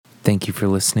Thank you for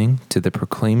listening to the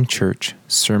Proclaim Church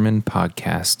Sermon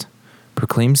Podcast.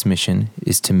 Proclaim's mission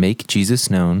is to make Jesus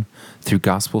known through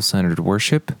gospel-centered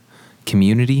worship,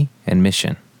 community, and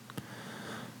mission.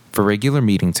 For regular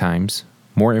meeting times,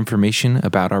 more information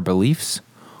about our beliefs,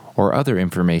 or other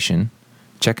information,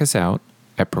 check us out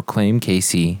at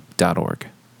proclaimkc.org.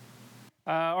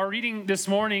 Our reading this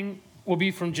morning will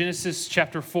be from Genesis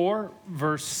chapter 4,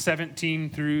 verse 17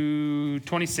 through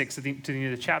 26 to the end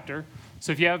of the chapter.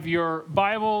 So if you have your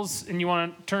Bibles and you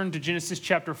want to turn to Genesis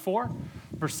chapter 4,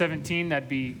 verse 17, that'd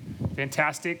be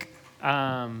fantastic.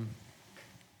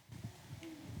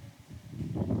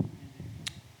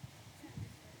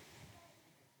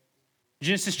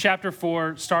 Genesis chapter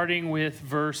 4, starting with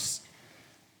verse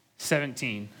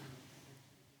 17.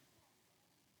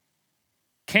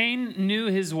 Cain knew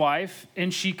his wife,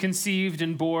 and she conceived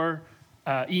and bore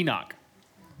Enoch.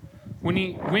 When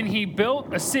he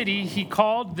built a city, he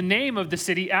called the name of the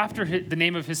city after the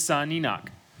name of his son, Enoch.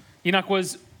 Enoch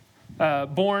was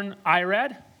born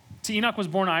Irad. To Enoch was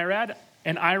born Irad,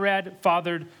 and Irad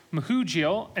fathered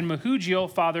Mehujael, and Mehujael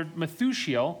fathered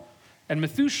Methushael, and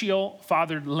Methushael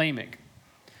fathered Lamech.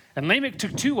 And Lamech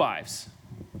took two wives.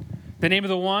 The name of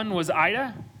the one was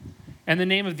Ida, and the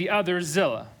name of the other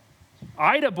Zillah.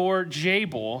 Ida bore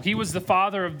Jabal. He was the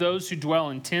father of those who dwell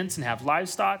in tents and have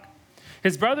livestock.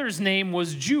 His brother's name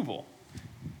was Jubal.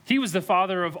 He was the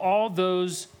father of all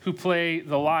those who play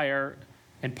the lyre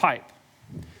and pipe.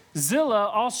 Zillah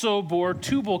also bore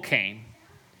Tubal-Cain.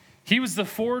 He was the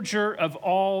forger of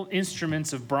all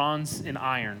instruments of bronze and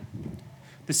iron.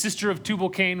 The sister of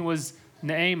Tubal-Cain was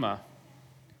Naamah.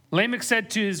 Lamech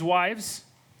said to his wives,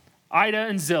 Ida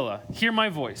and Zillah, hear my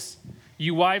voice.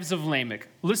 You wives of Lamech,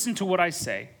 listen to what I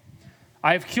say.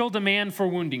 I have killed a man for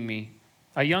wounding me,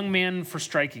 a young man for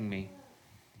striking me.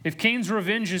 If Cain's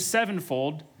revenge is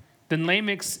sevenfold, then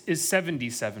Lamech's is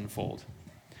 77-fold.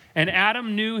 And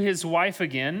Adam knew his wife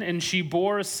again, and she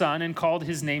bore a son and called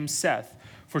his name Seth.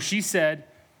 For she said,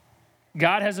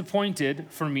 God has appointed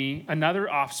for me another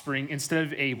offspring instead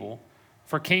of Abel,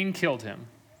 for Cain killed him.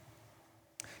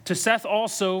 To Seth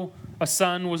also a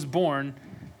son was born,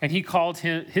 and he called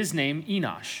his name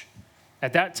Enosh.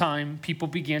 At that time, people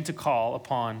began to call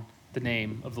upon the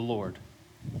name of the Lord.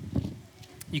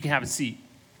 You can have a seat.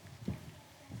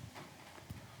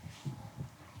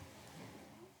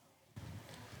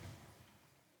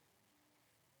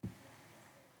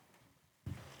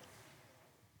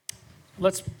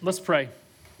 Let's pray.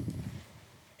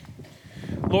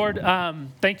 Lord,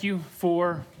 thank you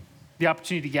for the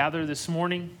opportunity to gather this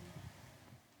morning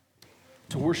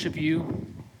to worship you.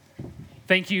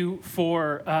 Thank you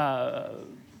for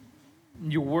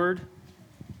your word.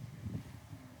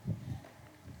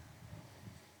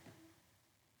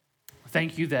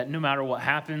 Thank you that no matter what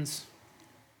happens,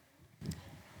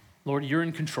 Lord, you're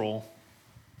in control.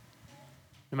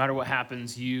 No matter what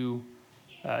happens,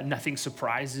 nothing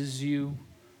surprises you,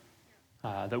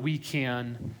 that we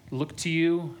can look to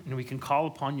you and we can call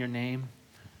upon your name,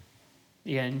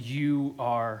 and you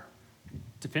are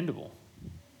dependable.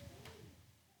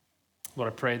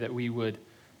 Lord, I pray that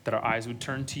our eyes would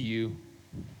turn to you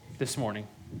this morning.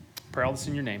 I pray all this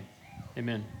in your name.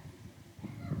 Amen.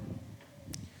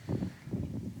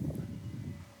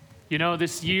 You know,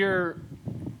 this year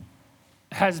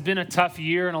has been a tough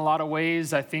year in a lot of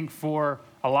ways. I think for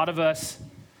a lot of us,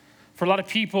 for a lot of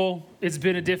people, it's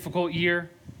been a difficult year.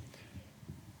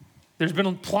 There's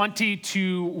been plenty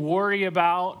to worry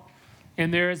about,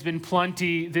 and there has been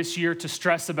plenty this year to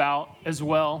stress about as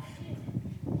well.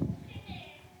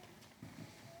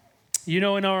 You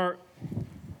know, in our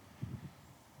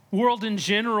world in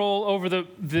general, over the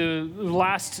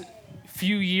last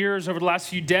few years, over the last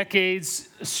few decades,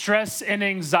 stress and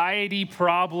anxiety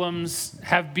problems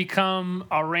have become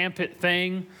a rampant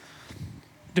thing.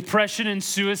 Depression and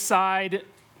suicide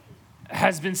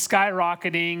has been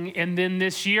skyrocketing, and then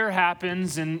this year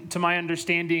happens, and to my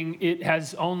understanding, it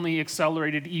has only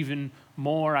accelerated even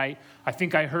more. I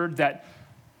think I heard that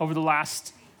over the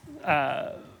last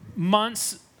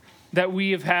months that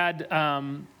we have had,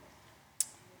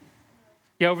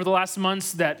 over the last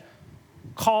months that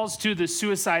calls to the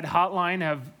suicide hotline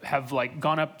have like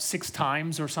gone up 6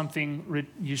 times or something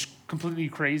completely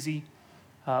crazy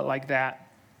like that.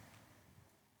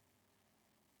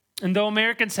 And though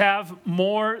Americans have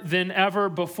more than ever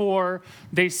before,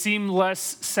 they seem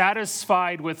less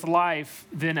satisfied with life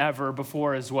than ever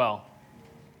before as well.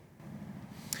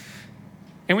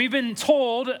 And we've been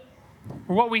told,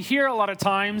 or what we hear a lot of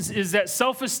times, is that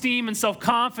self-esteem and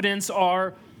self-confidence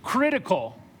are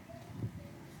critical.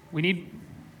 We need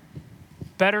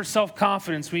better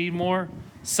self-confidence. We need more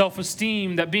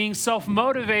self-esteem, that being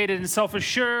self-motivated and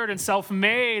self-assured and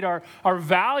self-made are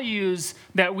values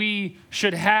that we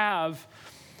should have,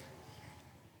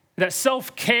 that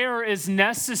self-care is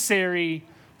necessary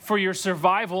for your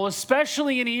survival,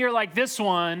 especially in a year like this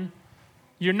one.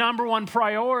 Your number one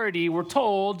priority, we're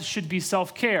told, should be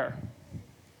self-care.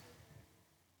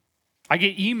 I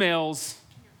get emails,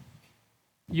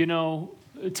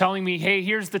 telling me, hey,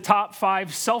 here's the top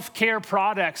 5 self-care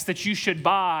products that you should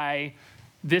buy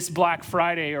this Black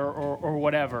Friday or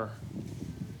whatever.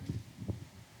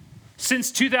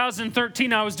 Since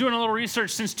 2013, I was doing a little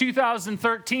research. Since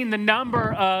 2013, the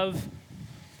number of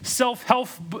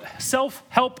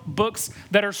self-help books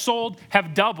that are sold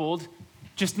have doubled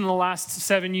just in the last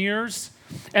 7 years.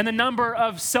 And the number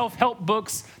of self-help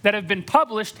books that have been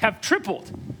published have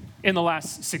tripled in the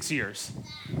last 6 years.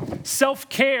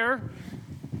 Self-care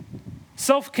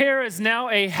is now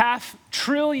a $500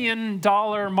 billion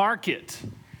market.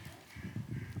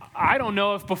 I don't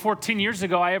know if before 10 years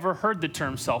ago I ever heard the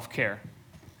term self-care.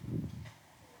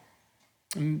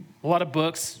 A lot of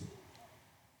books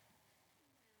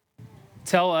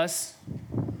tell us,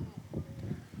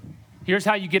 here's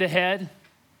how you get ahead.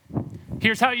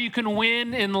 Here's how you can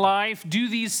win in life. Do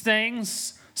these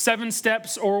things, 7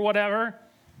 steps or whatever.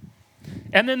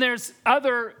 And then there's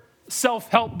other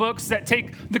self-help books that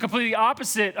take the completely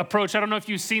opposite approach. I don't know if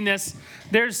you've seen this.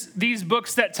 There's these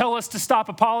books that tell us to stop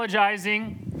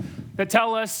apologizing, that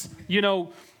tell us,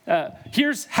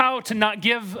 here's how to not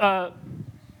give,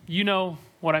 you know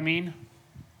what I mean.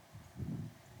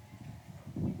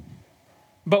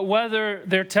 But whether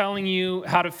they're telling you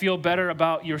how to feel better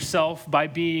about yourself by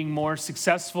being more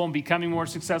successful and becoming more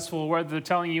successful, or whether they're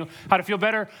telling you how to feel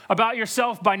better about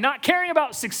yourself by not caring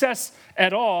about success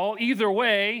at all, either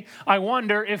way, I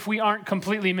wonder if we aren't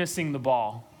completely missing the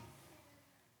ball.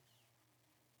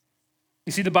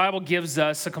 You see, the Bible gives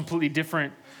us a completely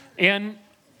different and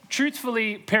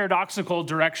truthfully paradoxical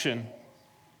direction.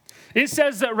 It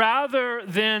says that rather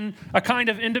than a kind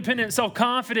of independent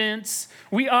self-confidence,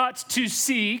 we ought to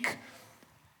seek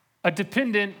a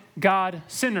dependent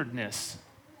God-centeredness.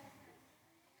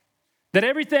 That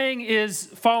everything is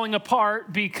falling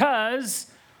apart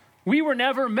because we were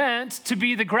never meant to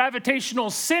be the gravitational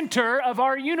center of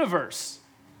our universe.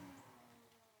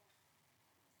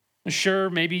 Sure,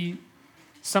 maybe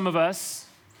some of us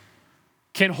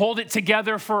can hold it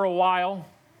together for a while.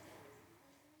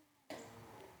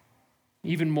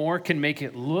 Even more, can make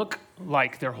it look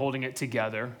like they're holding it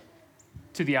together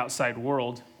to the outside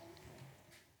world.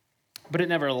 But it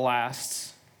never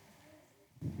lasts.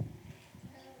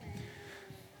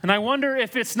 And I wonder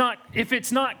if it's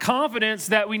not confidence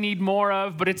that we need more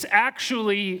of, but it's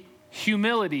actually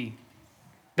humility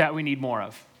that we need more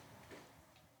of.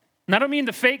 And I don't mean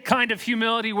the fake kind of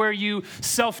humility where you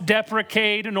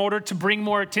self-deprecate in order to bring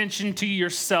more attention to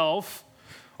yourself,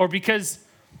 or because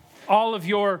all of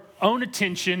your own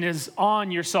attention is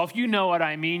on yourself. You know what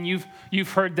I mean.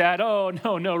 You've heard that. Oh,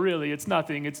 no, really, it's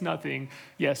nothing. It's nothing.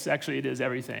 Yes, actually, it is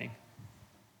everything.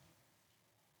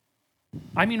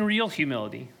 I mean real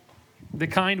humility, the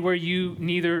kind where you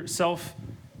neither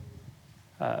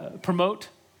self-promote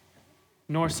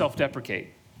nor self-deprecate,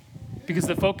 because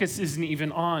the focus isn't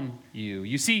even on you.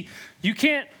 You see, you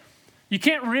can't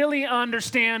really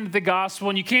understand the gospel,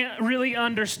 and you can't really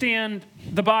understand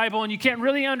the Bible, and you can't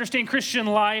really understand Christian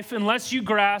life unless you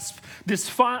grasp this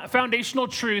foundational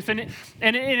truth. And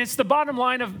it's the bottom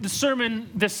line of the sermon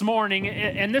this morning,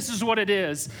 and this is what it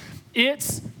is.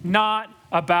 It's not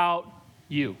about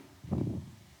you.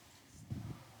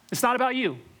 It's not about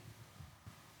you.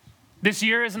 This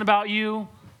year isn't about you.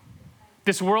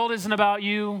 This world isn't about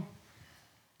you.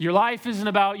 Your life isn't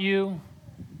about you.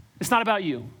 It's not about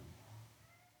you.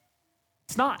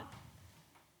 It's not.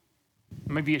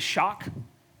 It might be a shock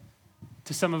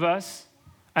to some of us.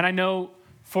 And I know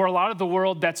for a lot of the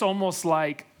world, that's almost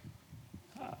like,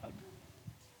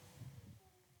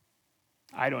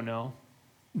 I don't know,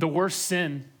 the worst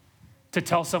sin to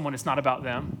tell someone it's not about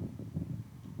them.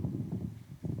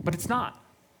 But it's not.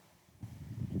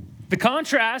 The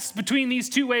contrast between these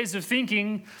two ways of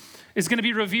thinking is going to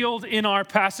be revealed in our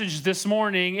passage this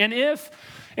morning. And if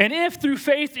through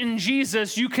faith in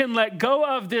Jesus, you can let go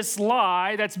of this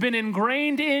lie that's been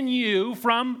ingrained in you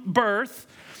from birth,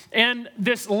 and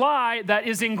this lie that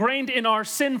is ingrained in our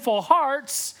sinful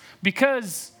hearts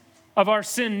because of our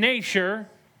sin nature,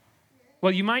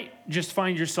 well, you might just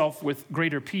find yourself with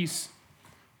greater peace,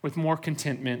 with more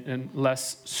contentment and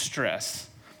less stress.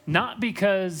 Not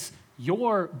because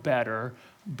you're better,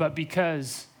 but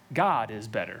because God is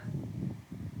better.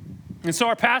 And so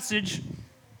our passage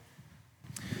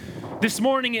This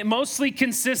morning, it mostly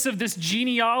consists of this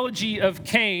genealogy of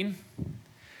Cain.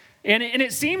 And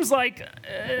it seems like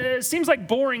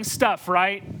boring stuff,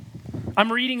 right?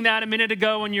 I'm reading that a minute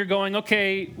ago and you're going,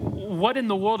 okay, what in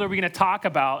the world are we going to talk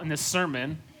about in this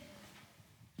sermon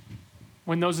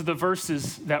when those are the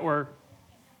verses that we're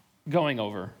going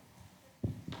over?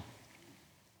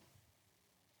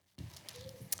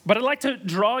 But I'd like to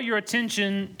draw your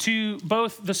attention to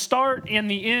both the start and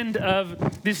the end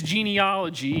of this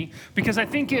genealogy because I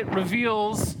think it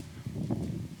reveals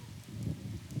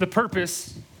the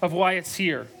purpose of why it's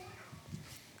here.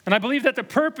 And I believe that the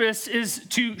purpose is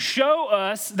to show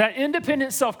us that the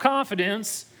independent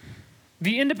self-confidence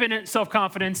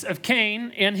of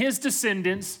Cain and his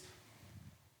descendants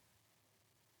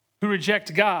who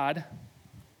reject God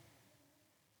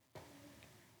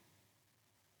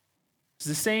is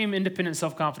the same independent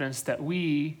self-confidence that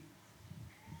we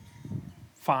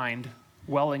find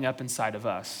welling up inside of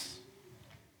us.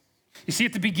 You see,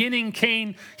 at the beginning,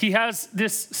 Cain, he has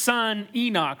this son,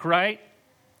 Enoch, right?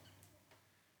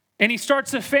 And he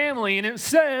starts a family, and it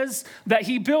says that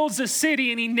he builds a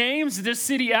city, and he names this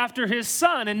city after his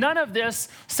son. And none of this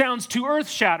sounds too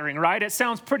earth-shattering, right? It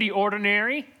sounds pretty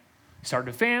ordinary. He started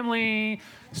a family,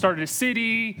 started a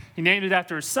city, he named it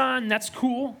after his son. That's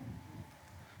cool.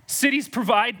 Cities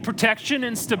provide protection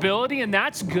and stability, and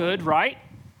that's good, right?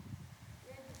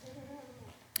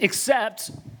 Except,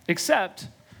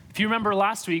 if you remember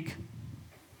last week,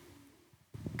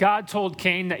 God told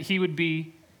Cain that he would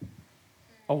be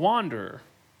a wanderer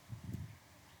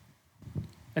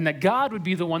and that God would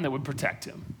be the one that would protect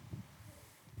him.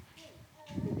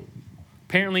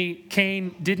 Apparently,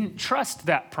 Cain didn't trust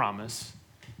that promise.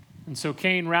 And so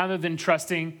Cain, rather than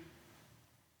trusting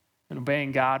and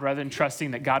obeying God, rather than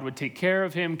trusting that God would take care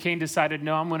of him, Cain decided,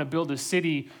 no, I'm going to build a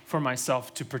city for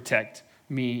myself to protect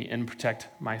me and protect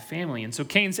my family. And so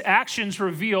Cain's actions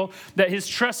reveal that his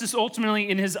trust is ultimately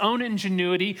in his own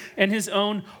ingenuity and his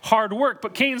own hard work.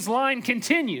 But Cain's line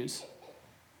continues.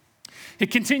 It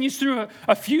continues through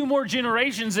a few more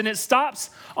generations, and it stops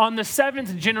on the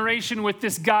 7th generation with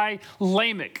this guy,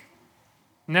 Lamech.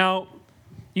 Now,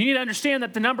 you need to understand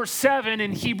that the number 7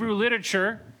 in Hebrew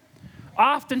literature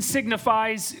often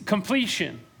signifies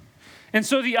completion. And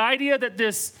so the idea that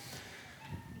this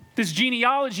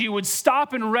genealogy would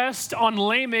stop and rest on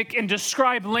Lamech and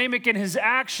describe Lamech and his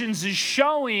actions is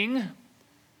showing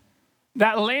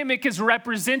that Lamech is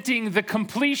representing the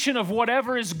completion of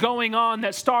whatever is going on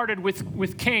that started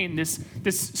with Cain. This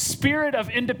spirit of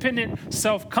independent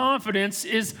self-confidence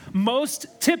is most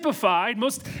typified,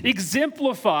 most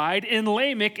exemplified in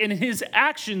Lamech and his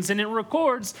actions. And it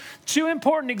records 2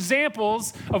 important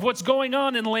examples of what's going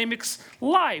on in Lamech's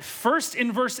life. First,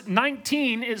 in verse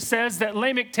 19, it says that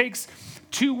Lamech takes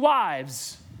 2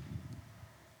 wives.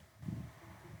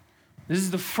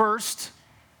 This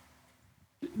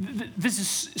is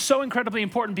so incredibly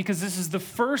important because this is the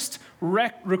first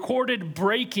recorded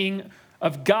breaking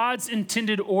of God's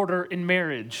intended order in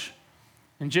marriage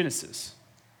in Genesis.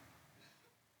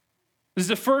 This is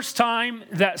the first time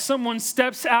that someone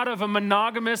steps out of a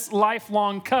monogamous,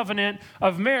 lifelong covenant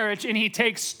of marriage and he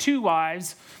takes 2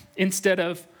 wives instead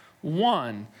of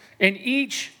 1.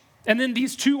 And then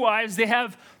these 2 wives, they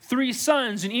have 3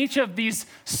 sons, and each of these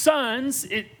sons,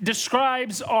 it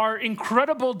describes, are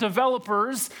incredible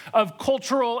developers of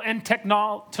cultural and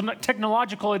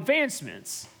technological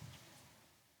advancements.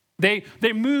 They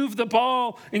move the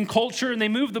ball in culture and they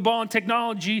move the ball in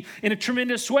technology in a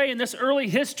tremendous way. In this early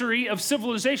history of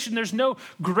civilization, there's no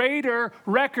greater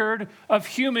record of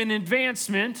human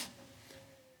advancement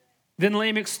than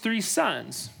Lamech's 3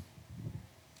 sons.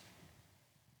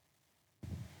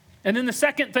 And then the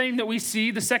second thing that we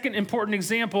see, the second important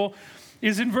example,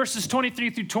 is in verses 23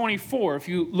 through 24. If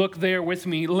you look there with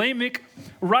me, Lamech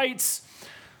writes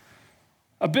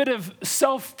a bit of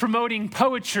self-promoting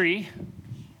poetry,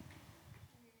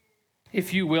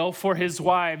 if you will, for his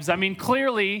wives. I mean,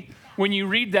 clearly, when you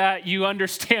read that, you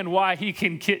understand why he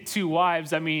can get 2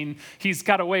 wives. I mean, he's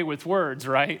got away with words,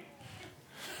 right?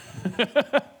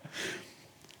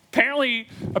 Apparently,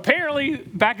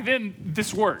 back then,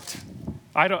 this worked.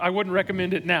 I wouldn't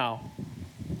recommend it now.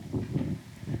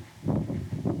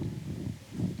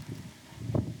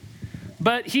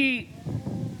 But he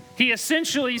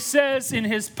essentially says in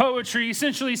his poetry,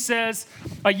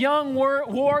 a young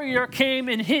warrior came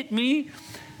and hit me,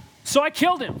 so I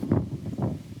killed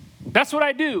him. That's what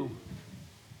I do.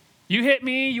 You hit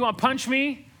me, you want to punch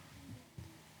me,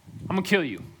 I'm going to kill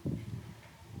you.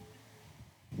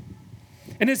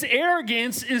 And his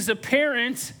arrogance is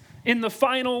apparent in the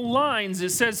final lines.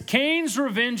 It says, Cain's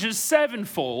revenge is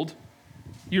 7-fold.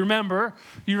 You remember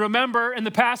in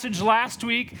the passage last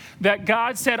week that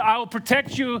God said, I will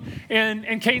protect you.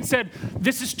 And Cain said,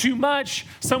 this is too much.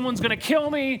 Someone's going to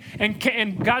kill me.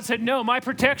 And God said, no, my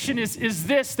protection is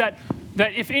this, that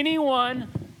if anyone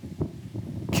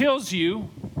kills you,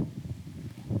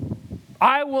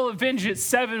 I will avenge it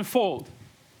sevenfold.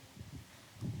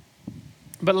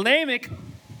 But Lamech,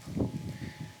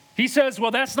 he says,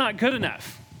 well, that's not good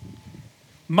enough.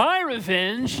 My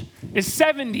revenge is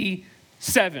 70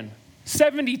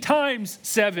 times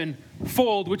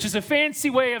sevenfold, which is a fancy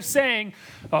way of saying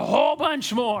a whole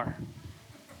bunch more.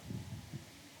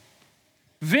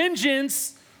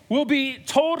 Vengeance will be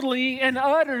totally and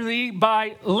utterly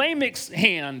by Lamech's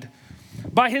hand,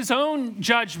 by his own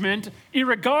judgment,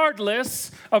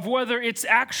 irregardless of whether it's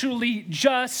actually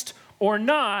just or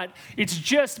not. It's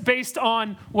just based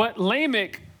on what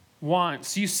Lamech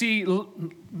wants. You see,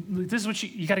 this is what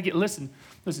you got to get. Listen.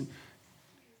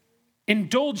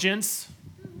 Indulgence,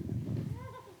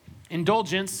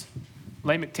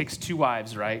 Lamech takes 2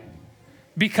 wives, right?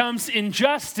 Becomes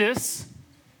injustice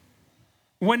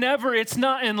whenever it's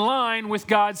not in line with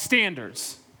God's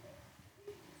standards.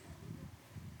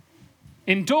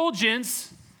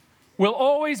 Indulgence will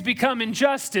always become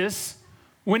injustice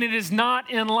when it is not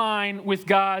in line with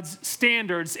God's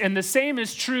standards. And the same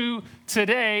is true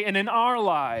today and in our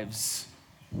lives.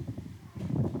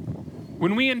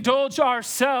 When we indulge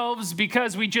ourselves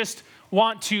because we just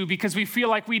want to, because we feel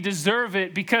like we deserve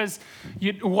it, because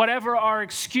whatever our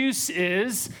excuse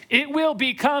is, it will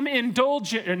become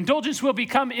indulgent. Indulgence will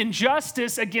become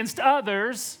injustice against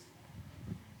others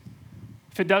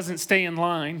if it doesn't stay in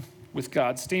line with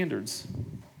God's standards.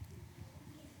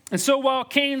 And so while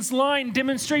Cain's line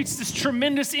demonstrates this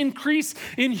tremendous increase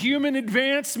in human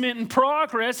advancement and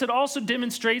progress, it also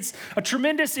demonstrates a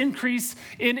tremendous increase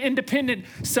in independent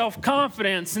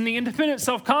self-confidence. And the independent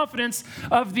self-confidence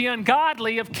of the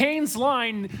ungodly, of Cain's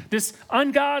line, this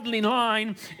ungodly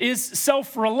line, is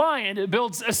self-reliant. It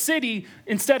builds a city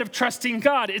instead of trusting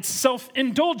God. It's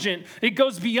self-indulgent. It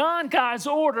goes beyond God's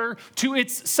order to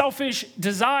its selfish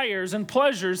desires and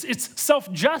pleasures. It's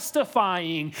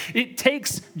self-justifying. It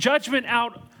takes judgment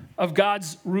out of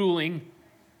God's ruling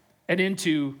and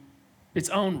into its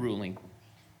own ruling.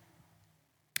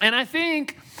 And I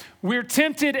think we're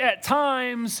tempted at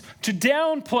times to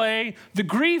downplay the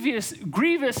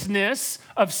grievousness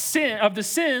of sin, of the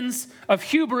sins of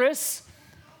hubris,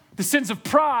 the sins of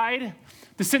pride,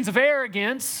 the sins of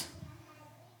arrogance.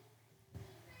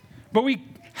 But we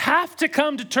have to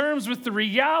come to terms with the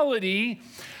reality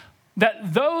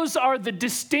that those are the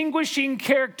distinguishing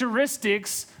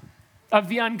characteristics of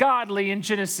the ungodly in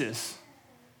Genesis.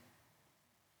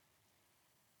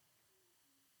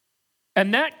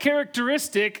 And that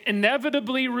characteristic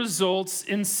inevitably results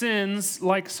in sins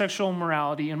like sexual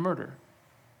immorality and murder.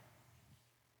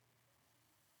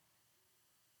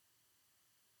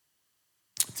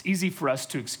 It's easy for us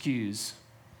to excuse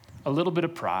a little bit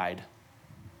of pride,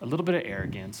 a little bit of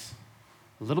arrogance,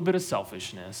 a little bit of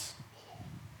selfishness.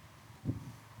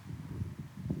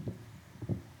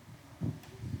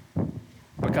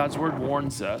 But God's word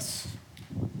warns us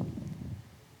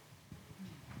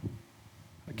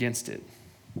against it.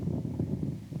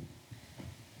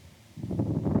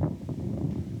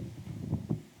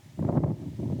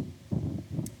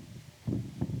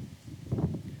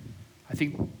 I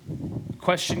think the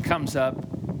question comes up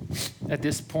at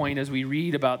this point as we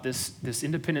read about this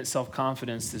independent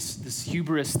self-confidence, this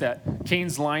hubris that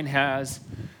Cain's line has,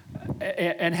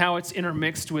 and how it's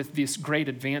intermixed with this great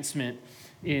advancement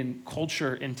in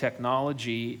culture and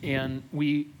technology. And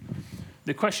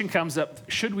the question comes up,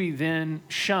 should we then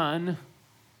shun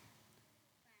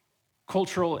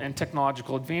cultural and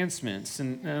technological advancements?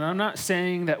 And I'm not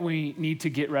saying that we need to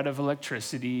get rid of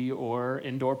electricity or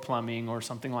indoor plumbing or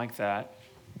something like that.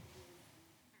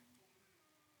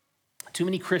 Too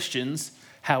many Christians,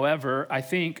 however, I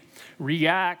think,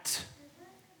 react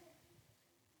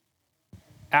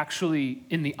actually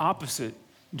in the opposite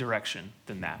direction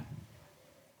than that.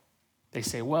 They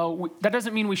say, well, that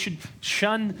doesn't mean we should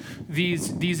shun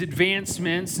these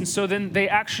advancements. And so then they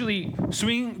actually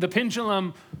swing the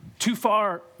pendulum too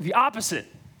far the opposite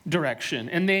direction.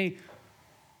 And they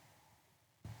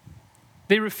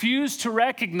refuse to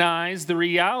recognize the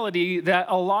reality that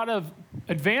a lot of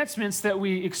advancements that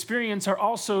we experience are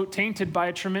also tainted by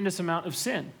a tremendous amount of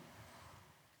sin.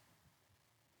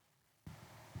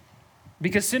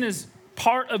 Because sin is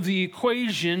part of the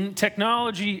equation.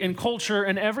 Technology and culture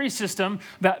and every system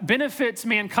that benefits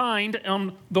mankind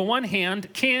on the one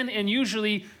hand can and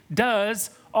usually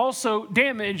does also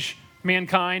damage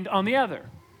mankind on the other.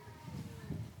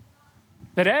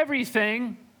 That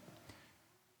everything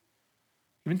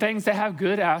And things that have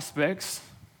good aspects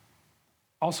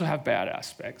also have bad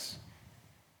aspects.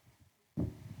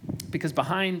 Because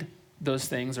behind those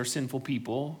things are sinful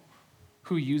people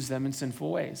who use them in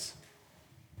sinful ways.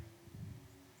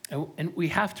 And we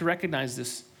have to recognize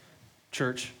this,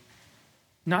 church,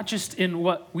 not just in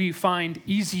what we find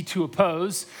easy to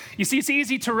oppose. You see, it's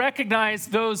easy to recognize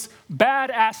those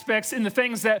bad aspects in the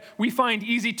things that we find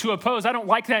easy to oppose. I don't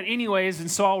like that anyways,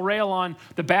 and so I'll rail on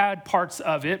the bad parts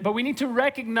of it. But we need to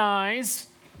recognize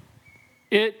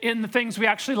it in the things we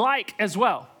actually like as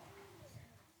well.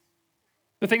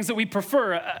 The things that we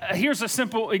prefer. Here's a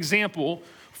simple example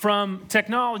from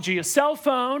technology. A cell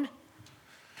phone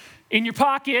in your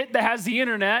pocket that has the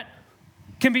internet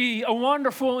can be a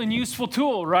wonderful and useful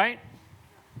tool, right?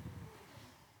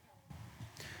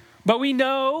 But we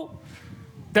know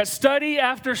that study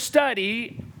after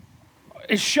study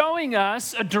is showing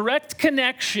us a direct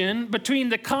connection between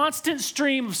the constant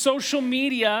stream of social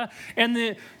media and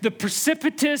the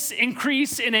precipitous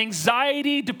increase in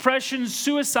anxiety, depression,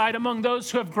 suicide among those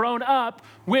who have grown up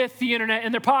with the internet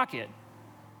in their pocket.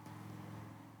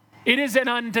 It is an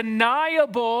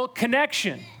undeniable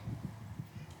connection.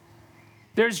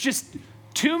 There's just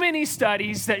too many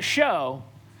studies that show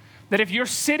that if you're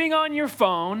sitting on your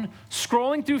phone,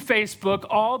 scrolling through Facebook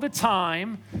all the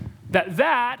time,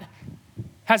 that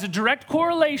has a direct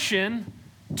correlation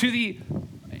to the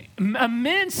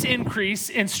immense increase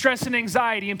in stress and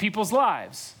anxiety in people's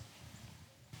lives.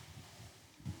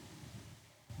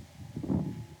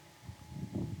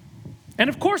 And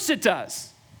of course it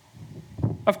does.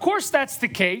 Of course that's the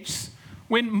case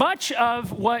when much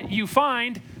of what you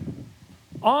find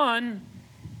on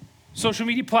social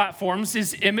media platforms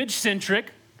is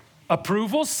image-centric,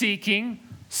 approval-seeking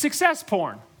success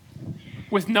porn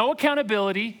with no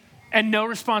accountability and no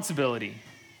responsibility.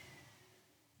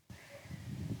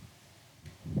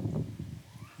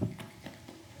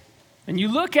 And you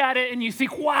look at it and you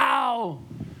think, wow,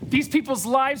 these people's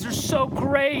lives are so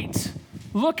great.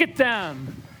 Look at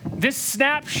them. This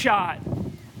snapshot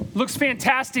looks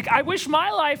fantastic. I wish my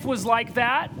life was like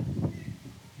that.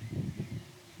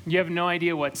 You have no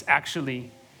idea what's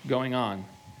actually going on.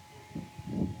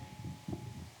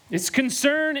 Its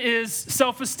concern is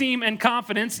self-esteem and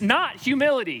confidence, not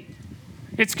humility.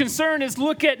 Its concern is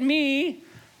look at me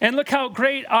and look how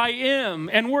great I am.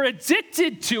 And we're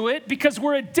addicted to it because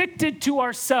we're addicted to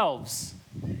ourselves.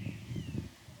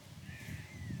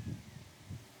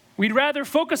 We'd rather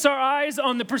focus our eyes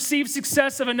on the perceived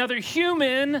success of another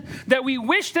human that we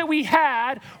wish that we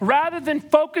had rather than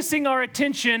focusing our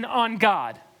attention on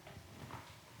God.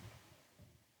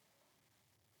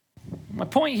 My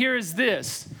point here is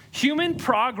this: human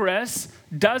progress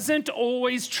doesn't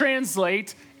always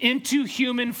translate into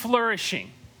human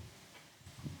flourishing.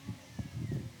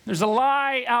 There's a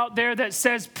lie out there that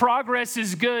says progress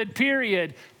is good,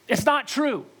 period. It's not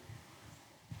true.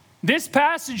 This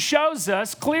passage shows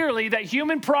us clearly that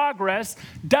human progress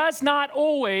does not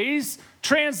always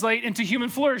translate into human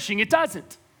flourishing. It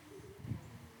doesn't.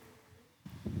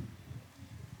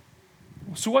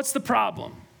 So what's the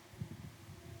problem?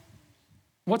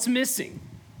 What's missing?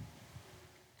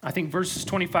 I think verses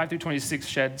 25 through 26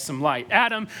 shed some light.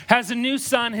 Adam has a new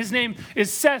son. His name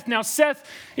is Seth. Now, Seth,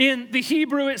 in the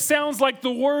Hebrew, it sounds like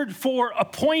the word for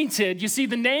appointed. You see,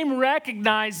 the name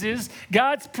recognizes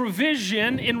God's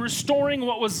provision in restoring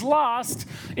what was lost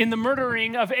in the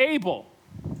murdering of Abel.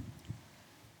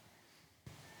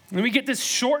 And we get this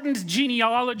shortened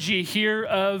genealogy here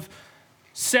of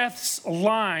Seth's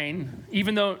line,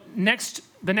 even though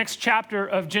the next chapter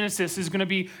of Genesis is going to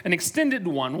be an extended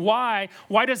one. Why?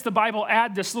 Why does the Bible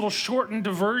add this little shortened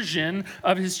version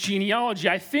of his genealogy?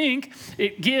 I think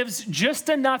it gives just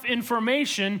enough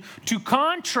information to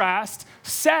contrast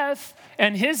Seth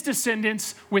and his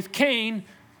descendants with Cain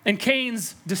and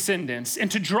Cain's descendants, and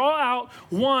to draw out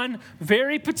one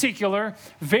very particular,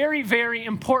 very, very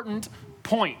important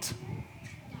point.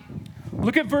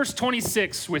 Look at verse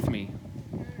 26 with me,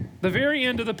 the very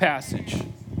end of the passage.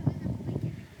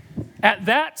 At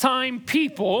that time,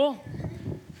 people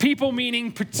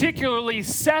meaning particularly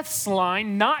Seth's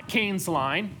line, not Cain's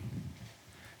line,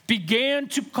 began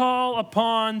to call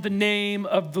upon the name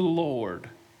of the Lord.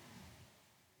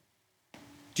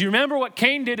 Do you remember what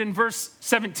Cain did in verse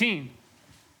 17?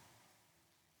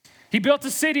 He built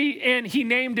a city and he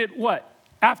named it what?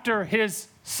 After his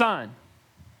son.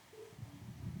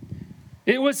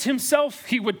 It was himself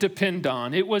he would depend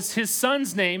on. It was his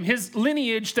son's name, his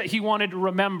lineage that he wanted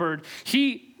remembered.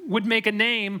 He would make a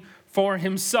name for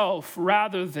himself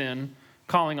rather than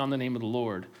calling on the name of the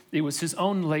Lord. It was his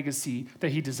own legacy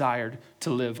that he desired to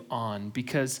live on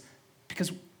because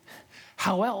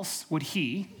how else would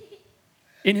he,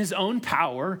 in his own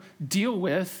power, deal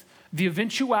with the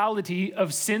eventuality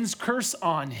of sin's curse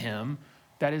on him,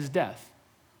 that is death?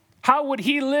 How would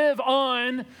he live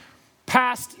on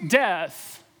past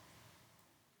death?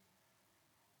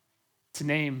 To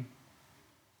name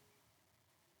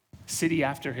a city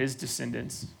after his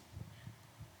descendants.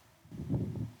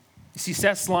 You see,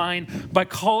 Seth's line, by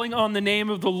calling on the name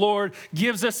of the Lord,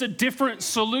 gives us a different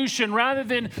solution. Rather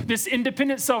than this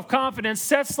independent self-confidence,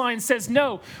 Seth's line says,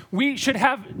 no, we should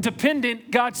have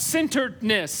dependent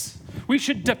God-centeredness. We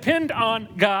should depend on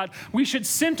God. We should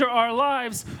center our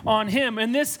lives on him.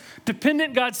 And this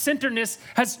dependent God-centeredness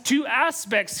has two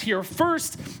aspects here.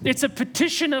 First, it's a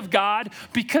petition of God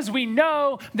because we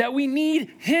know that we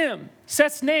need him.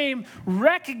 Seth's name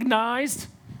recognized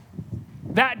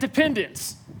that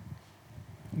dependence.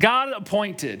 God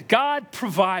appointed, God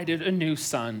provided a new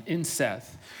son in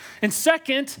Seth. And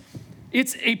second,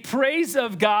 it's a praise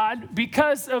of God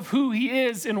because of who he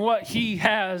is and what he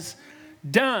has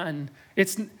done.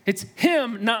 It's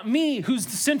him, not me, who's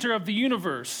the center of the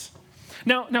universe.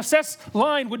 Now Seth's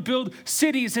line would build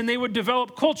cities and they would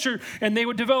develop culture and they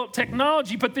would develop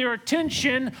technology, but their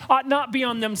attention ought not be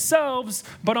on themselves,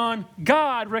 but on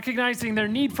God, recognizing their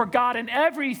need for God in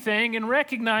everything and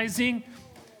recognizing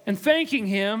and thanking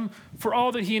him for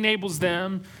all that he enables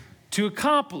them to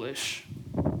accomplish.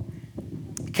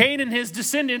 Cain and his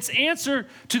descendants' answer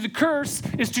to the curse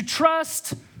is to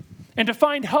trust and to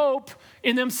find hope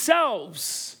in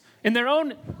themselves, in their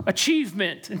own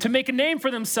achievement, and to make a name for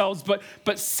themselves.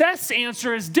 But Seth's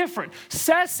answer is different.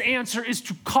 Seth's answer is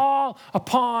to call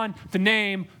upon the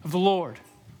name of the Lord.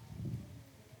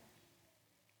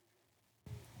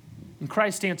 And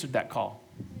Christ answered that call.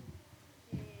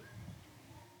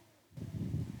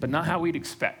 But not how we'd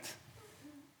expect.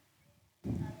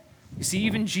 You see,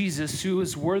 even Jesus, who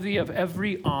is worthy of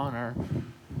every honor,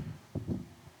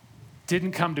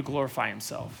 didn't come to glorify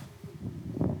himself.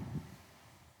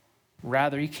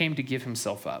 Rather, he came to give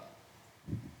himself up.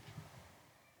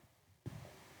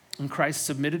 And Christ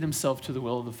submitted himself to the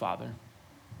will of the Father.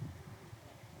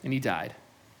 And he died.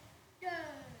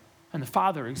 And the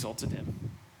Father exalted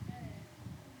him.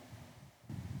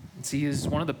 And see, is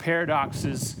one of the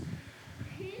paradoxes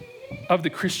of the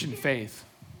Christian faith.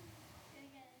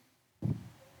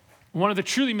 One of the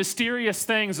truly mysterious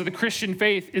things of the Christian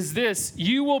faith is this: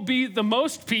 you will be the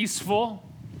most peaceful,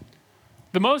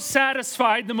 the most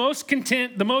satisfied, the most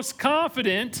content, the most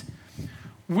confident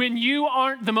when you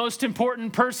aren't the most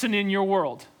important person in your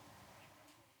world.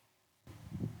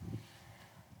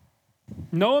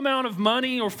 No amount of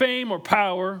money or fame or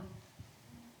power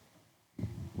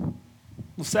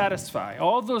will satisfy.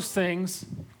 All those things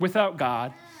without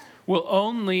God will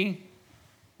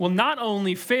not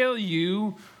only fail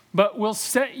you, but will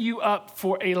set you up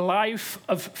for a life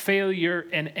of failure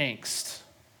and angst.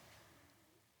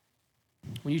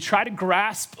 When you try to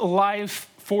grasp life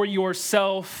for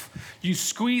yourself, you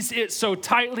squeeze it so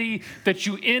tightly that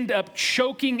you end up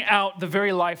choking out the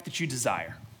very life that you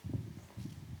desire.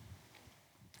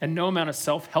 And no amount of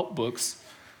self-help books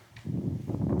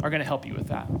are going to help you with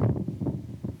that.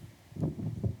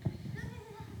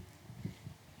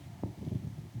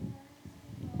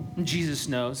 Jesus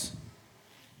knows.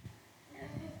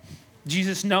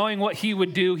 Jesus, knowing what he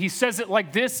would do, he says it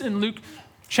like this in Luke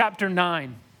chapter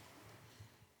 9.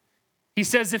 He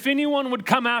says, if anyone would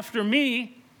come after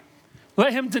me,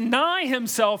 let him deny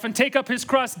himself and take up his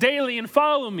cross daily and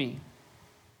follow me.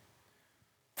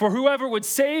 For whoever would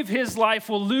save his life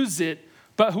will lose it,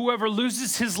 but whoever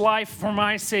loses his life for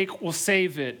my sake will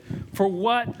save it. For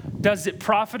what does it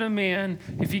profit a man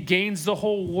if he gains the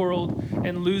whole world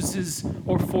and loses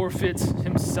or forfeits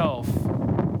himself?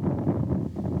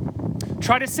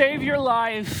 Try to save your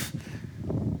life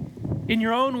in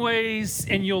your own ways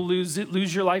and you'll lose it.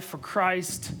 Lose your life for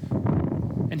Christ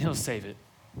and he'll save it.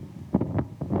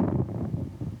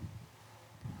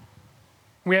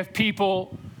 We have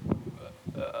people,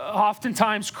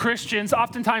 oftentimes Christians,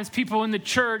 oftentimes people in the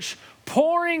church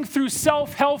pouring through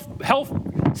self-help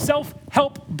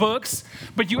books,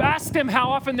 but you ask them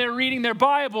how often they're reading their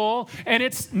Bible, and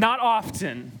it's not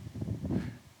often.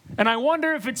 And I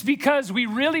wonder if it's because we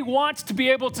really want to be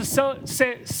able to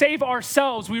save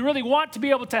ourselves. We really want to be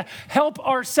able to help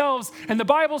ourselves. And the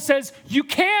Bible says, you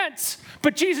can't,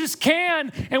 but Jesus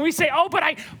can. And we say, oh, but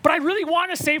I really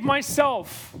want to save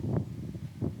myself.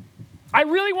 I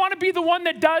really want to be the one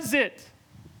that does it.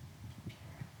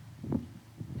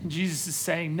 And Jesus is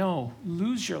saying, no,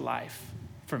 lose your life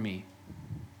for me,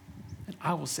 and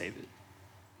I will save it.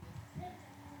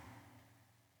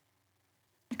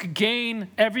 could gain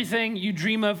everything you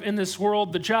dream of in this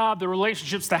world, the job, the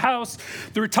relationships, the house,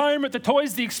 the retirement, the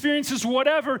toys, the experiences,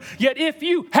 whatever. Yet if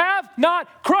you have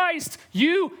not Christ,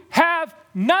 you have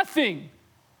nothing.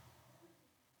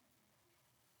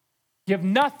 You have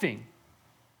nothing.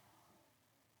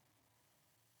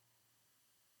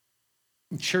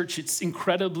 Church, it's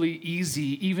incredibly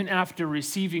easy, even after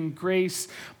receiving grace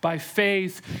by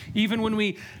faith, even when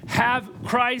we have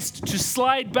Christ, to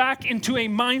slide back into a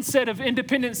mindset of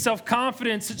independent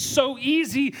self-confidence. It's so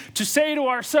easy to say to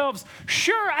ourselves,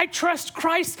 sure, I trust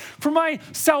Christ for my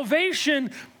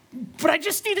salvation, but I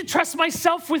just need to trust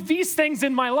myself with these things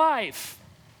in my life.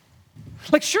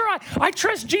 Like, sure, I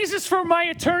trust Jesus for my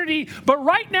eternity, but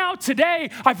right now, today,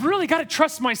 I've really got to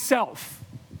trust myself.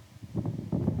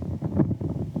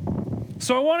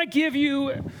 So I want to give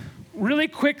you really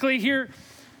quickly here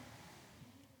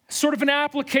sort of an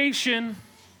application.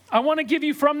 I want to give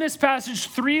you from this passage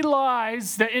 3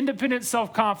 lies that independent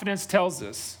self-confidence tells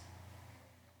us.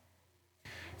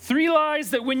 3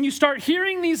 lies that when you start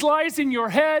hearing these lies in your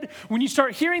head, when you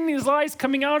start hearing these lies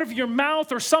coming out of your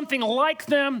mouth or something like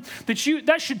them, that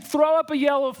should throw up a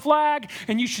yellow flag,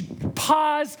 and you should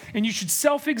pause and you should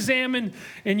self-examine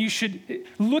and you should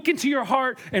look into your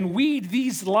heart and weed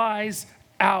these lies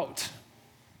out.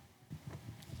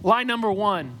 Lie number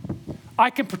 1,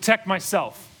 I can protect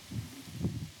myself.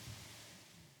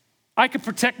 I can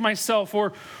protect myself,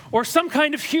 or some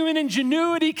kind of human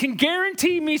ingenuity can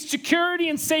guarantee me security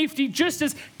and safety, just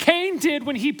as Cain did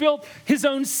when he built his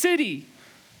own city.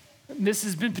 This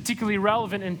has been particularly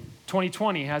relevant in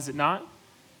 2020, has it not?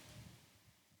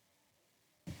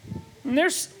 And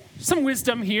there's some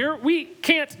wisdom here. We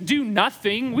can't do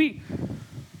nothing. We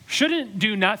shouldn't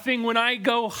do nothing. When I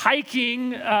go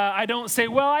hiking, I don't say,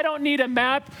 well, I don't need a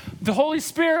map. The Holy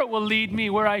Spirit will lead me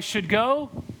where I should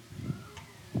go.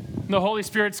 The Holy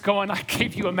Spirit's going, I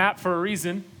gave you a map for a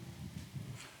reason.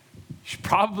 You should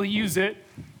probably use it.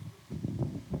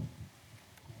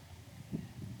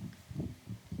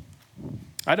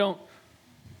 I don't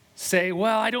say,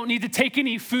 well, I don't need to take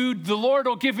any food. The Lord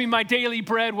will give me my daily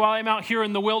bread while I'm out here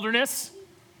in the wilderness.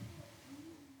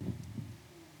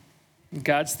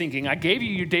 God's thinking, I gave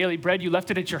you your daily bread. You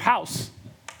left it at your house.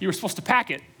 You were supposed to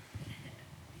pack it.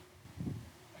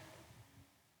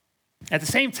 At the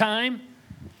same time,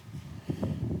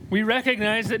 we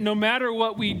recognize that no matter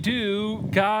what we do,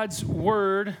 God's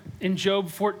word in Job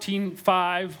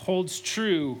 14:5 holds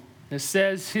true. It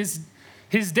says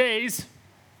his days,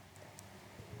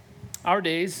 our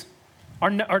days,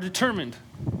 are determined.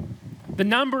 The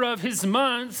number of his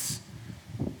months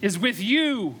is with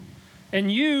you, and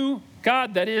you,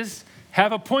 God that is,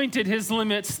 have appointed his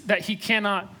limits that he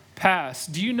cannot pass.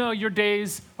 Do you know your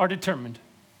days are determined?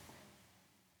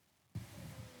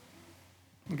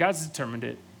 God's determined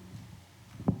it.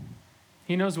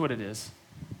 He knows what it is.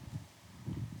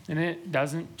 And it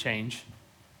doesn't change.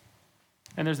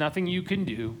 And there's nothing you can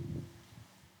do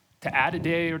to add a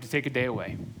day or to take a day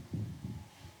away.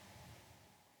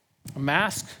 A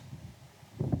mask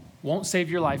won't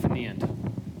save your life in the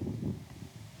end.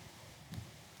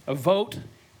 A vote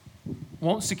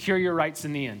won't secure your rights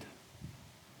in the end.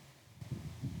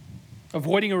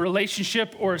 Avoiding a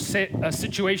relationship or a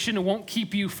situation won't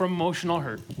keep you from emotional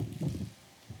hurt.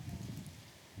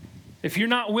 If you're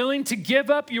not willing to give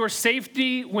up your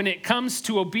safety when it comes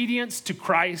to obedience to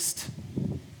Christ,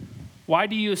 why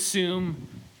do you assume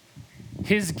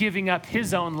his giving up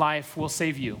his own life will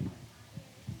save you?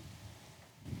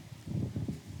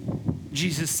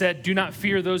 Jesus said, do not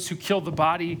fear those who kill the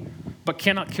body, but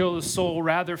cannot kill the soul.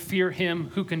 Rather, fear him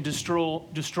who can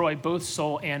destroy both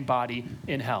soul and body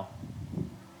in hell.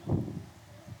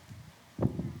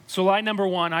 So lie number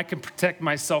 1, I can protect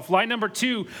myself. Lie number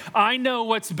 2, I know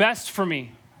what's best for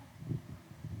me.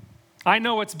 I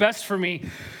know what's best for me.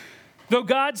 Though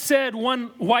God said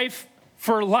one wife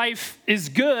for life is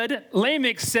good,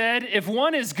 Lamech said, if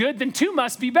one is good, then 2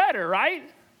 must be better, right?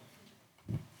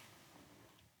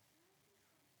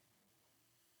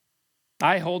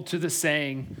 I hold to the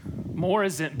saying, more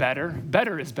isn't better,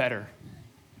 better is better.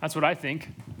 That's what I think.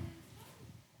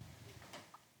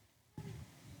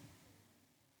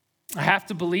 I have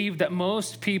to believe that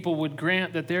most people would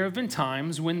grant that there have been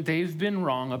times when they've been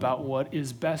wrong about what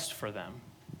is best for them.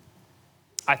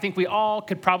 I think we all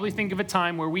could probably think of a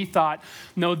time where we thought,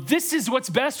 no, this is what's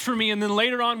best for me. And then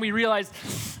later on we realized,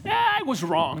 I was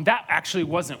wrong. That actually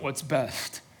wasn't what's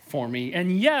best for me.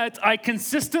 And yet I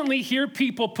consistently hear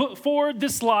people put forward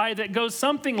this lie that goes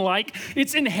something like,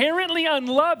 it's inherently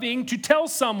unloving to tell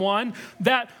someone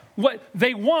that what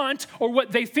they want or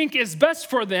what they think is best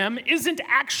for them isn't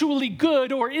actually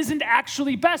good or isn't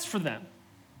actually best for them.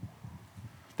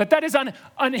 that is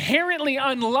inherently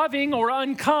unloving or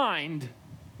unkind.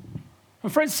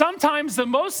 And friends, sometimes the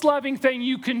most loving thing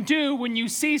you can do when you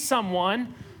see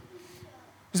someone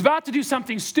who's about to do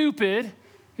something stupid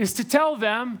is to tell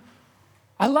them,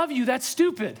 I love you, that's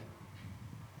stupid.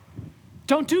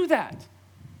 Don't do that.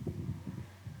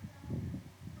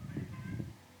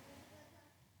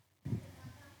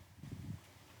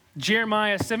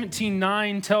 Jeremiah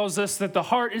 17:9 tells us that the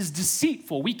heart is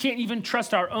deceitful. We can't even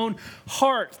trust our own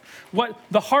heart. What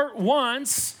the heart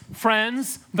wants,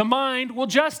 friends, the mind will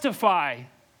justify.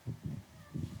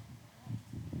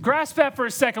 Grasp that for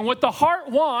a second. What the heart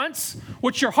wants,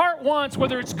 what your heart wants,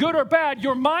 whether it's good or bad,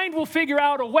 your mind will figure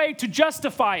out a way to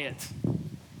justify it.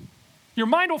 Your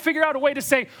mind will figure out a way to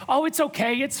say, oh, it's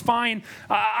okay, it's fine,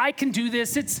 I can do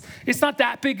this, it's not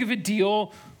that big of a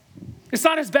deal, it's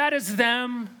not as bad as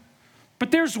them. But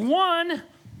there's one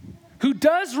who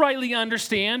does rightly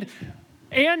understand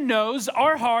and knows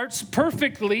our hearts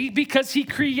perfectly because he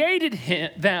created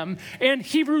them. And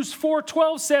Hebrews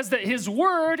 4:12 says that his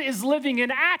word is living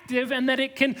and active and that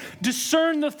it can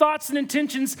discern the thoughts and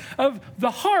intentions of the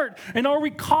heart. And are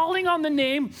we calling on the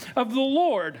name of the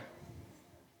Lord?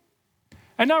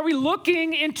 And are we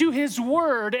looking into his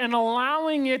word and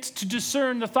allowing it to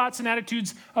discern the thoughts and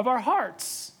attitudes of our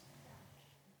hearts?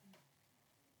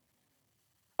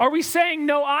 Are we saying,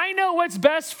 no, I know what's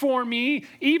best for me,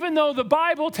 even though the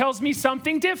Bible tells me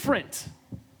something different?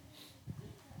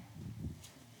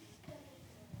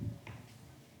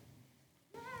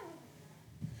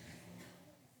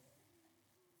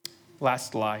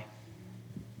 Last lie.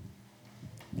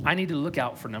 I need to look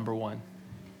out for number one.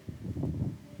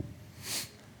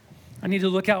 I need to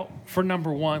look out for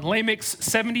number one. Lamech's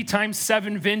 70 times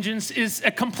 7 vengeance is a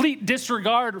complete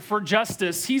disregard for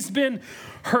justice. He's been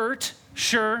hurt,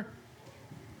 sure.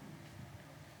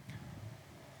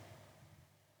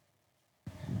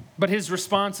 But his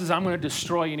response is, I'm going to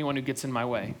destroy anyone who gets in my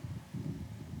way.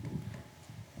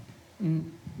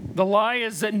 The lie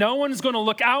is that no one's going to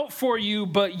look out for you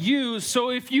but you, so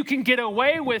if you can get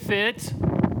away with it,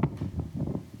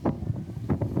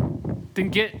 then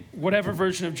get whatever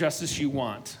version of justice you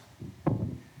want.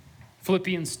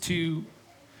 Philippians 2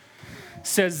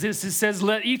 says this. It says,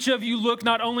 let each of you look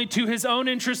not only to his own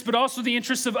interests, but also the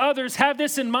interests of others. Have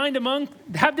this mind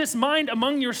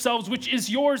among yourselves, which is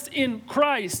yours in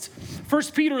Christ. 1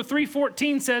 Peter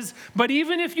 3:14 says, but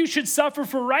even if you should suffer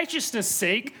for righteousness'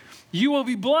 sake, you will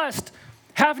be blessed.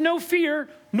 Have no fear,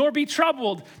 nor be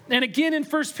troubled. And again in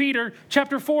 1 Peter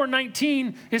chapter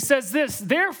 4:19, it says this,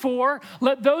 therefore,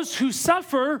 let those who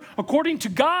suffer according to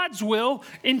God's will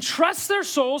entrust their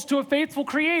souls to a faithful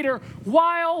Creator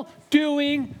while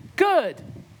doing good.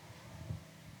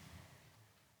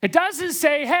 It doesn't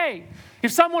say, hey,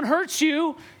 if someone hurts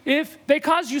you, if they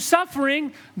cause you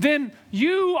suffering, then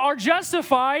you are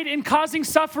justified in causing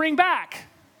suffering back.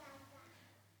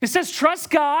 It says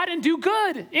trust God and do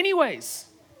good anyways.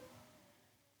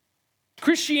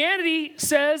 Christianity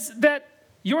says that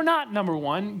you're not number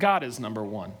one, God is number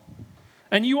one.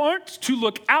 And you aren't to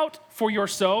look out for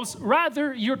yourselves,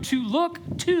 rather you're to look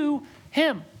to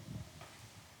him.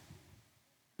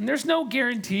 And there's no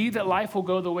guarantee that life will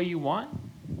go the way you want.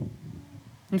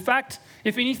 In fact,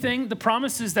 if anything, the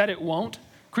promise is that it won't.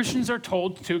 Christians are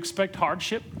told to expect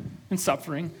hardship and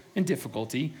suffering and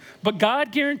difficulty. But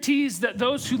God guarantees that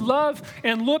those who love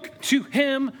and look to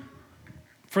him,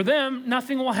 for them,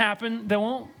 nothing will happen that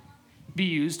won't be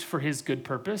used for his good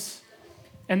purpose.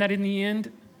 And that in the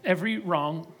end, every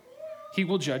wrong he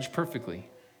will judge perfectly.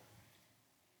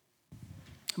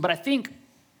 But I think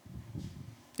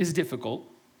is difficult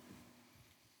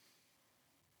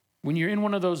when you're in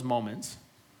one of those moments.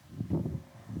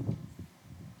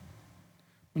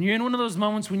 When you're in one of those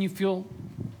moments when you feel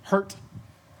hurt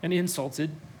and insulted,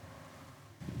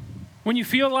 when you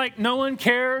feel like no one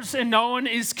cares and no one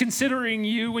is considering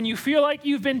you, when you feel like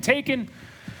you've been taken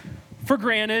for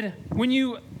granted, when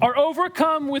you are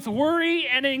overcome with worry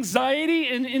and anxiety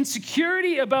and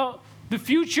insecurity about the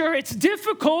future, it's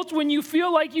difficult when you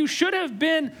feel like you should have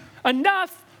been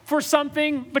enough for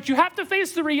something, but you have to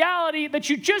face the reality that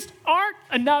you just aren't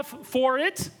enough for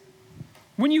it.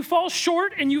 When you fall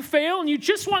short and you fail and you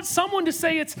just want someone to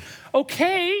say it's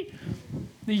okay,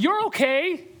 you're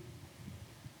okay.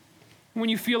 When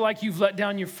you feel like you've let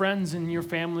down your friends and your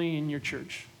family and your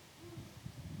church.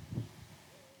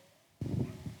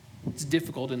 It's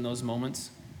difficult in those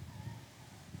moments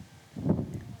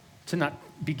to not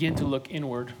begin to look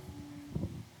inward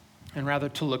and rather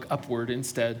to look upward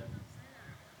instead.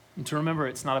 And to remember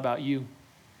it's not about you.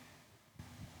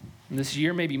 And this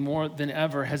year, maybe more than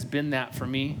ever, has been that for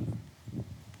me.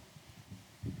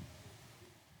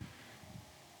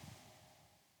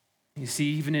 You see,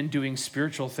 even in doing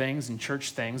spiritual things and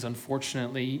church things,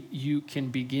 unfortunately, you can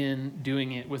begin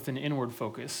doing it with an inward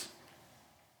focus.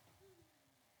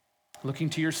 Looking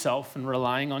to yourself and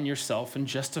relying on yourself and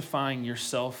justifying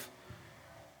yourself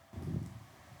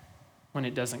when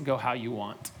it doesn't go how you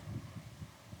want.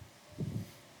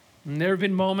 And there have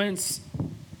been moments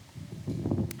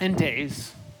and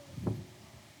days,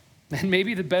 and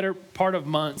maybe the better part of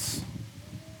months,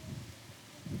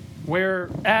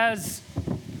 where as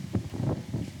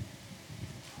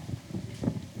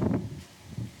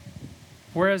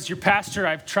your pastor,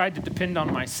 I've tried to depend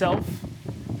on myself.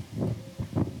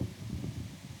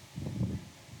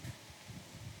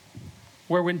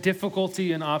 Where when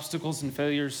difficulty and obstacles and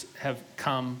failures have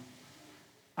come,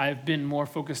 I've been more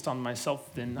focused on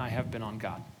myself than I have been on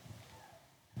God.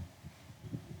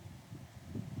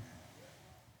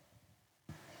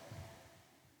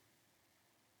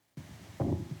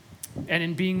 And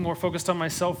in being more focused on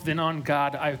myself than on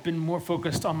God, I've been more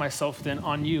focused on myself than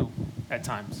on you at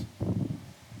times.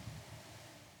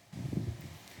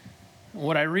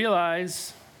 What I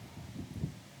realize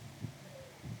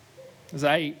as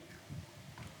I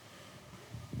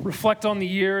reflect on the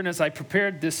year and as I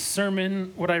prepared this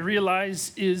sermon, what I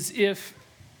realize is if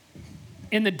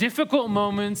in the difficult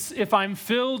moments, if I'm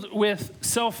filled with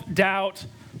self-doubt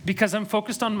because I'm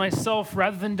focused on myself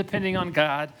rather than depending on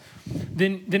God,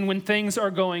 then when things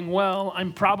are going well,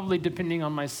 I'm probably depending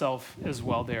on myself as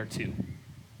well there too.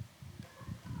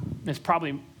 It's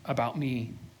probably about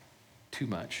me too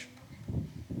much.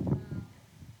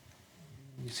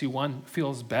 You see, one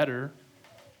feels better,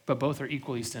 but both are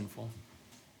equally sinful.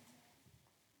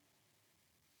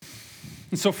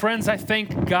 And so, friends, I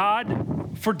thank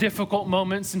God for difficult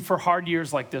moments and for hard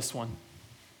years like this one.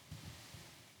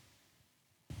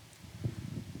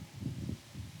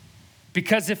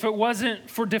 Because if it wasn't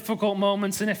for difficult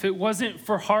moments and if it wasn't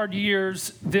for hard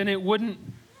years, then it wouldn't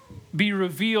be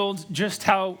revealed just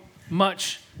how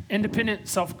much independent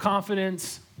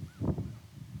self-confidence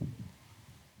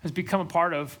has become a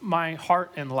part of my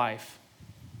heart and life.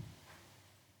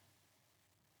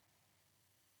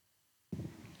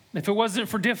 If it wasn't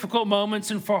for difficult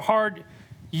moments and for hard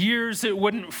years, it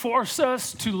wouldn't force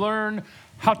us to learn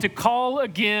how to call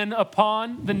again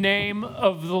upon the name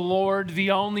of the Lord,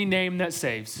 the only name that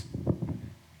saves.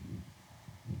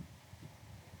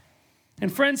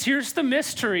 And friends, here's the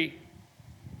mystery.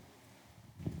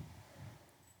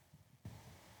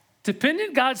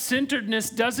 Dependent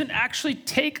God-centeredness doesn't actually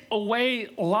take away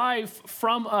life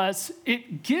from us.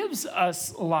 It gives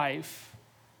us life.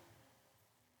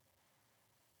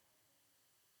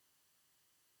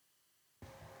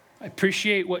 I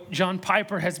appreciate what John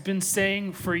Piper has been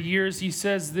saying for years. He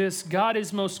says this: God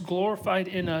is most glorified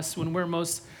in us when we're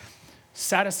most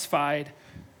satisfied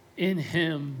in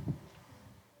Him.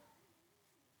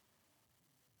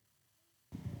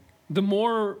 The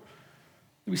more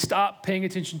we stop paying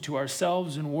attention to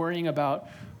ourselves and worrying about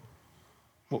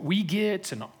what we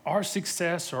get and our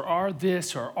success or our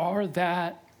this or our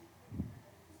that,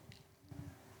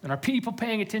 and are people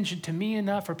paying attention to me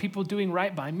enough? Are people doing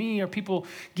right by me? Are people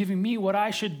giving me what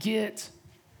I should get?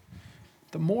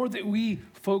 The more that we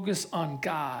focus on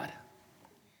God,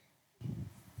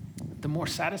 the more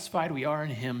satisfied we are in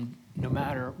Him, no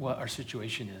matter what our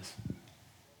situation is.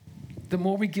 The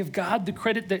more we give God the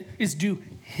credit that is due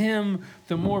Him,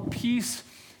 the more peace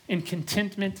and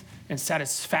contentment and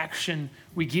satisfaction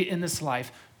we get in this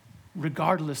life,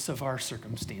 regardless of our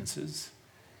circumstances.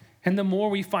 And the more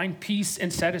we find peace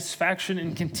and satisfaction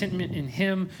and contentment in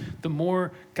Him, the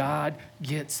more God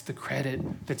gets the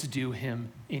credit that's due Him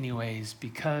anyways,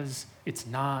 because it's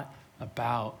not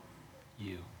about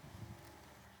you.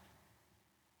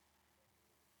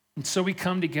 And so we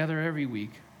come together every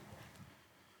week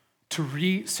to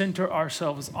recenter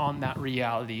ourselves on that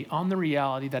reality, on the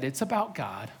reality that it's about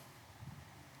God,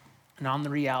 and on the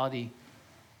reality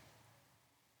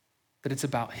that it's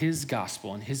about His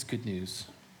gospel and His good news.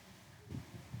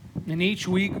 And each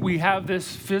week we have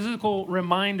this physical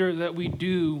reminder that we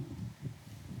do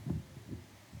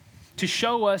to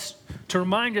show us, to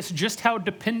remind us just how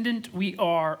dependent we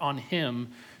are on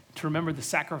Him, to remember the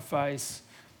sacrifice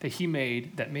that He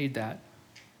made that made that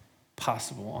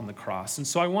possible on the cross. And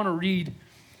so I want to read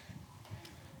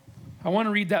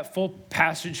that full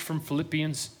passage from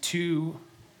Philippians 2.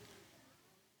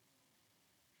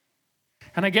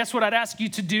 And I guess what I'd ask you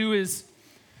to do is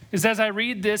as I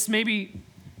read this, maybe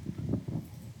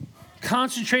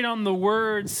concentrate on the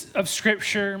words of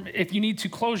Scripture. If you need to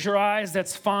close your eyes,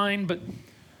 that's fine, but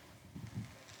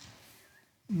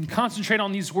concentrate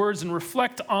on these words and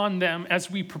reflect on them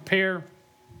as we prepare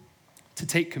to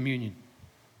take communion.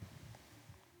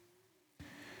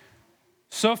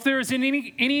 So if there is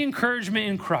any encouragement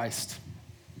in Christ,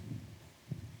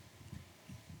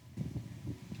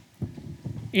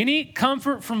 any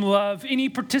comfort from love, any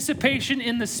participation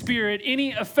in the Spirit,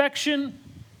 any affection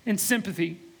and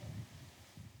sympathy,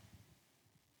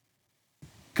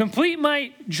 complete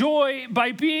my joy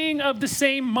by being of the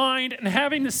same mind and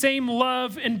having the same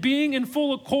love and being in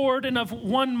full accord and of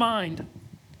one mind,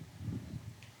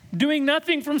 doing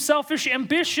nothing from selfish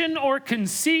ambition or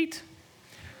conceit,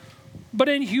 but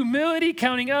in humility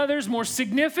counting others more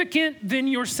significant than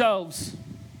yourselves.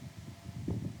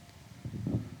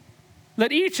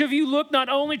 Let each of you look not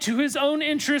only to his own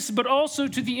interests, but also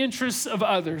to the interests of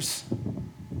others.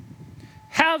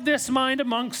 Have this mind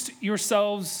amongst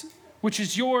yourselves, which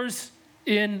is yours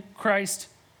in Christ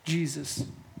Jesus,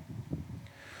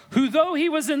 who, though he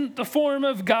was in the form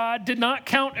of God, did not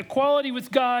count equality with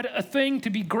God a thing to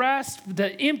be grasped,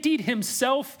 that emptied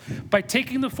himself by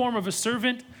taking the form of a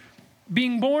servant,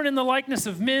 being born in the likeness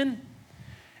of men,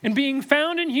 and being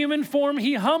found in human form,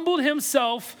 he humbled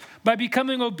himself by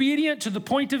becoming obedient to the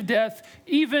point of death,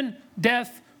 even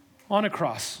death on a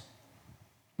cross.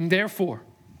 And therefore,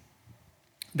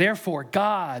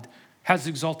 God has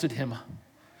exalted him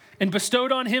and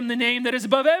bestowed on him the name that is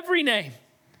above every name,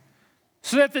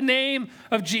 so that the name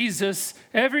of Jesus,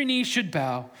 every knee should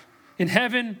bow in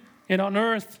heaven and on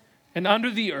earth and under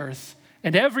the earth,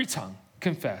 and every tongue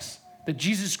confess that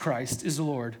Jesus Christ is the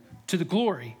Lord, to the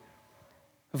glory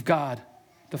of God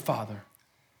the Father.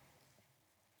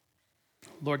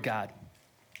 Lord God,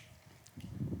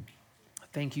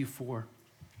 thank you for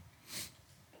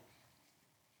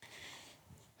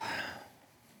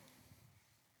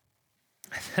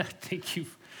I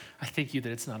thank you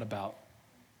that it's not about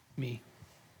me.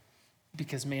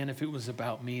 Because man, if it was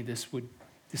about me,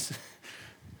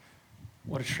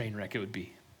 what a train wreck it would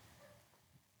be.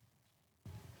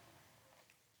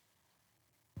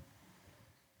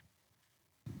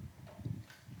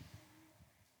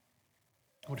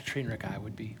 What a train wreck I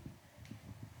would be.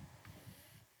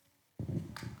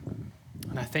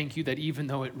 And I thank you that even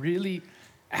though it really,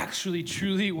 actually,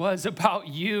 truly was about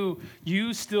you,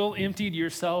 you still emptied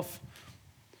yourself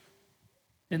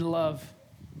in love,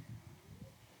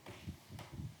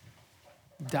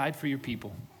 died for your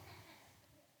people,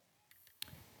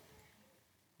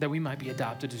 that we might be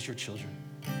adopted as your children.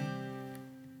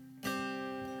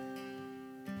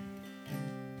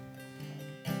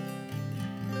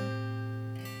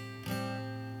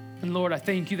 And Lord, I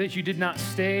thank you that you did not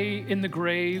stay in the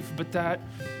grave, but that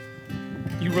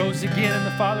you rose again and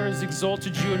the Father has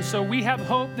exalted you. And so we have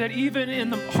hope that even in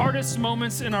the hardest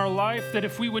moments in our life, that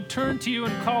if we would turn to you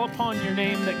and call upon your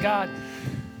name, that God,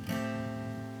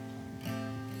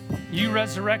 you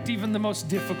resurrect even the most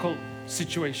difficult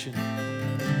situation.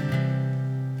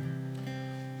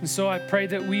 And so I pray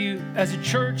that we as a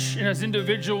church and as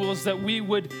individuals, that we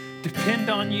would depend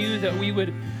on you, that we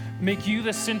would make you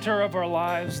the center of our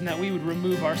lives, and that we would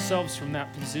remove ourselves from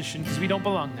that position because we don't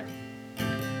belong there.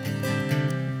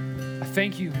 I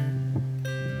thank you.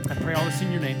 I pray all this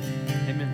in your name. Amen.